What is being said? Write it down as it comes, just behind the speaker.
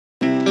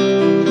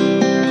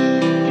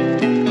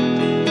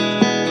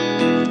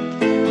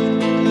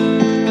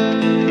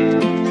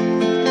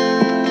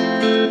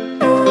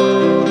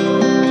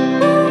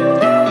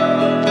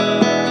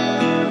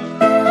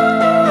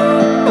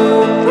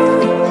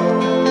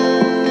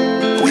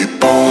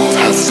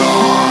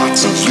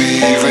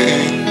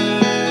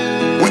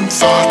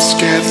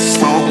get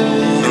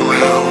thrown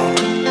around,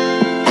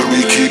 but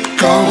we keep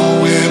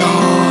going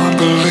on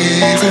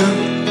believing,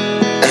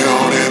 and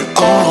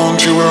on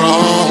till we're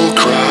all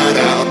cried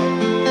out.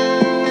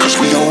 'Cause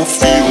we don't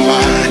feel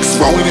like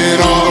throwing it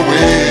all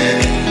away.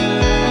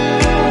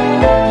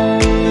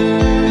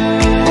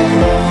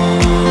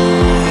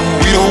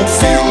 We don't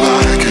feel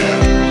like it.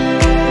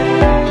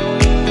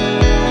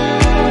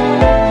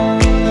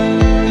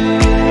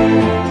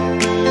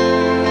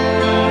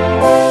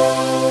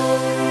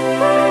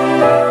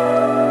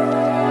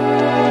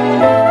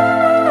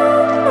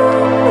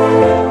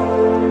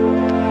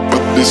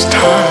 This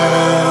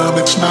time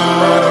it's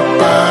not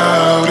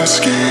about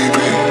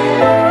escaping.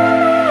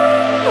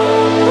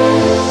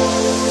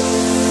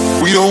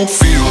 We don't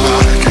feel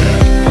like it.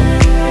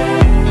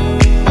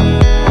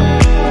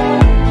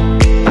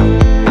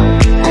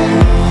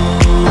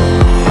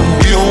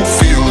 We don't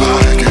feel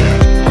like it.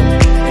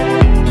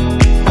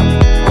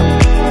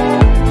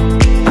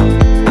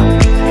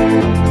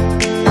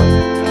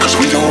 Cause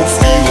we don't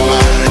feel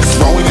like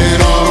throwing it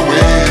all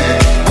away.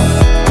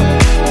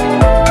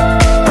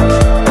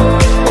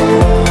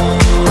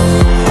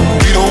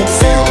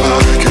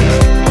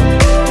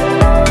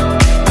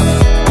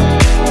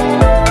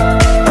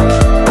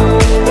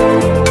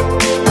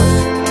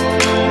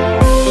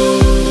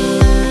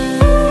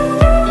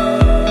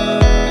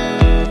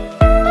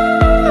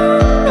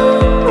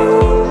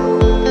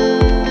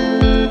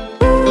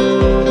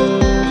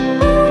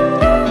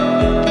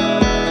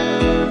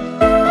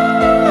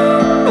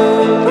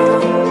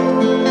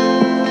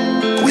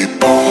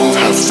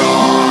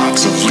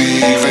 Thoughts of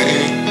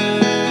leaving,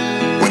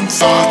 when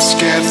thoughts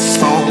get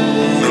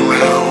thrown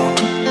around,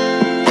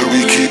 but we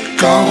keep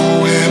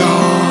going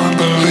on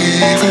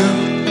believing,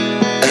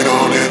 and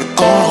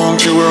on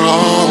till we're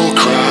all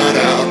cried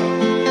out.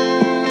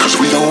 'Cause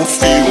we don't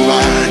feel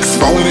like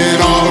throwing it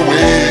all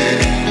away.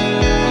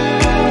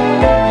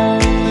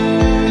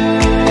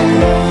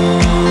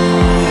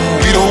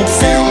 We don't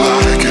feel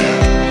like it.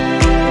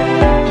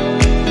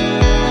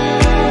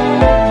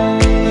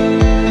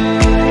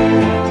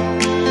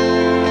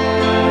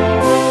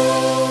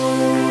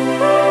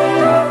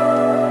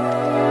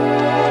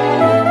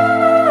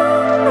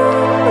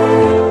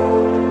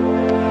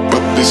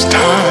 This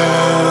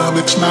time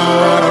it's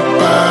not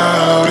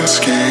about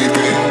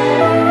escaping.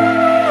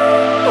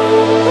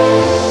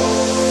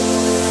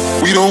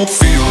 We don't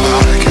feel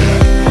like it.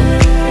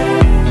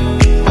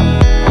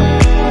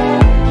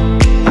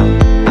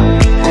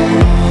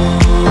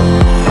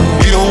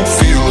 We don't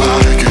feel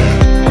like it.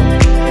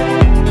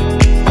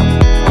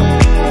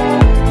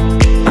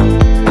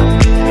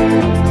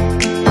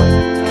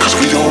 Cause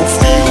we don't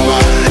feel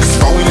like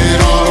throwing it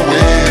all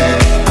away.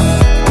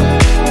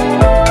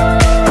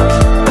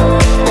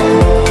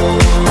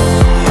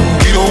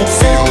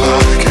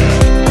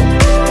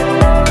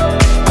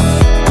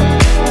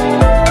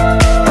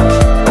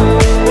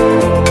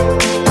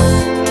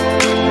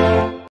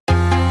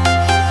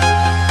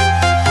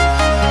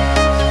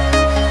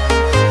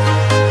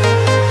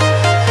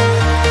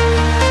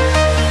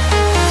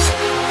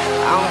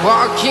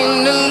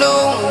 Walking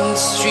alone, the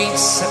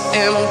streets are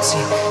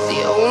empty.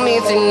 The only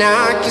thing I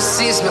can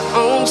see is my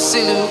own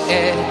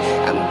silhouette.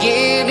 I'm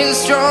getting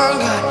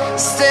stronger,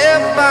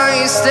 step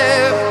by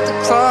step. The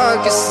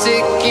clock is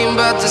ticking,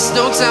 but there's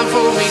no time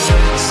for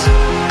regrets.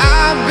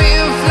 I've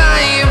been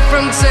flying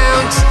from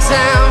town to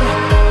town,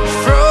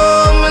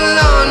 from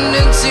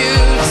London to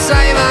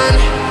Taiwan.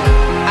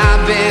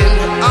 I've been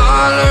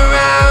all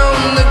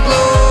around the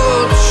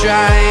globe,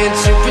 trying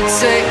to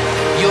protect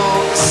your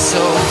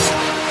soul.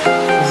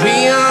 We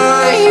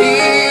are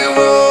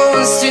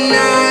heroes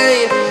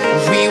tonight.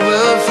 We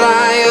will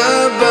fly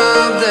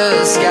above the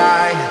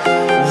sky.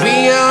 We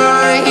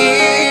are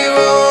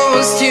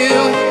heroes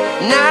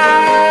tonight.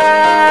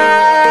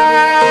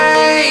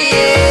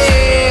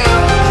 Yeah.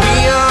 We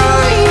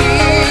are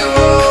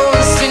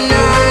heroes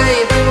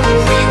tonight.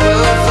 We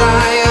will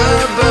fly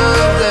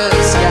above the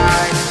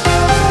sky.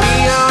 We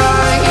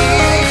are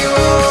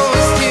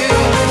heroes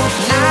tonight.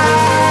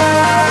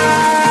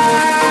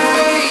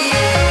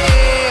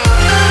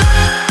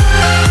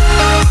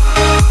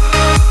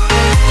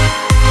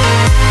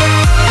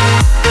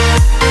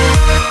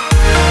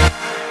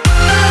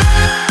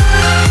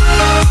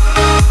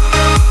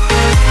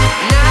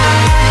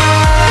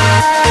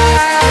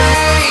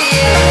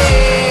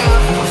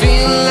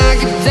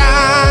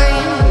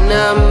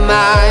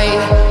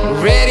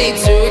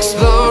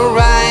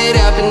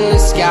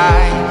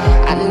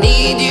 I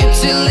need you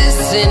to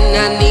listen,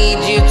 I need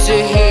you to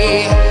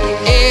hear,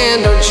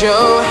 and don't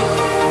show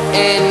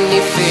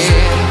any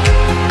fear.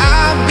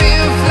 I've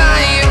been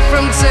flying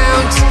from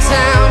town to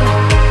town,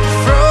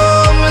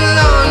 from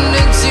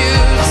London to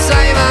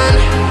Taiwan.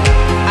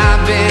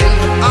 I've been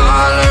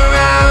all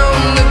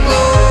around the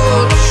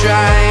globe,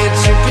 trying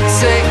to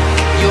protect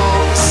your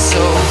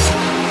soul.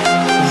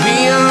 We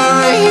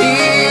are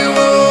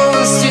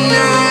heroes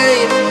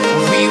tonight.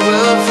 We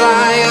will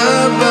fly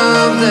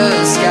above the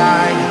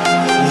sky.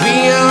 We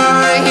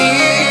are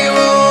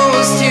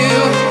heroes tonight.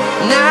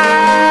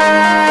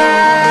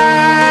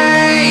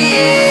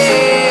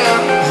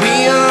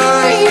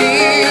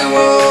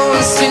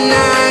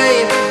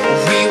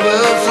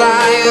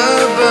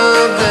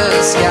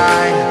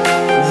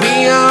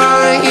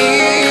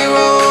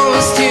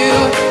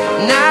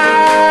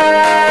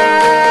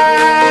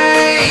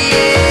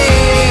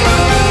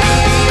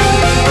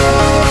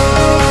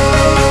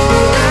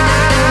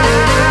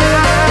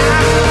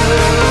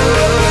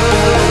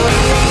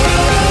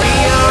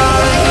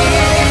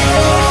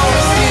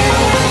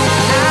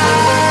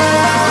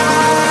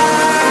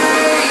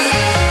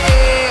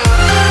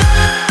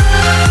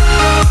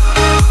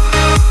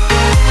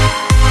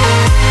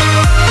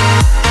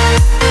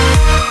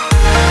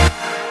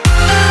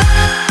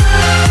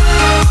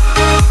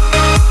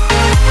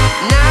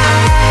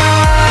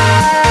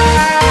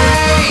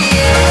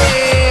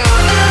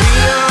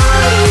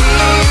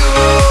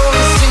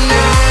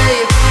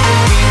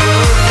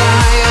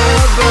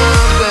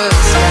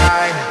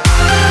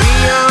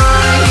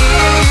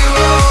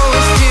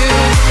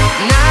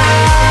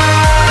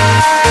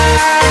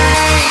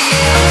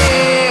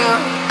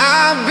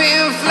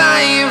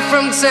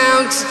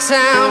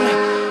 town,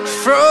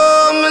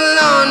 from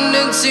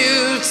London to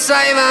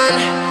Taiwan.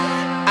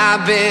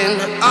 I've been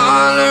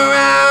all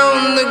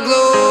around the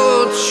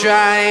globe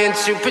trying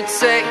to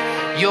protect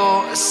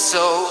your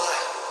soul.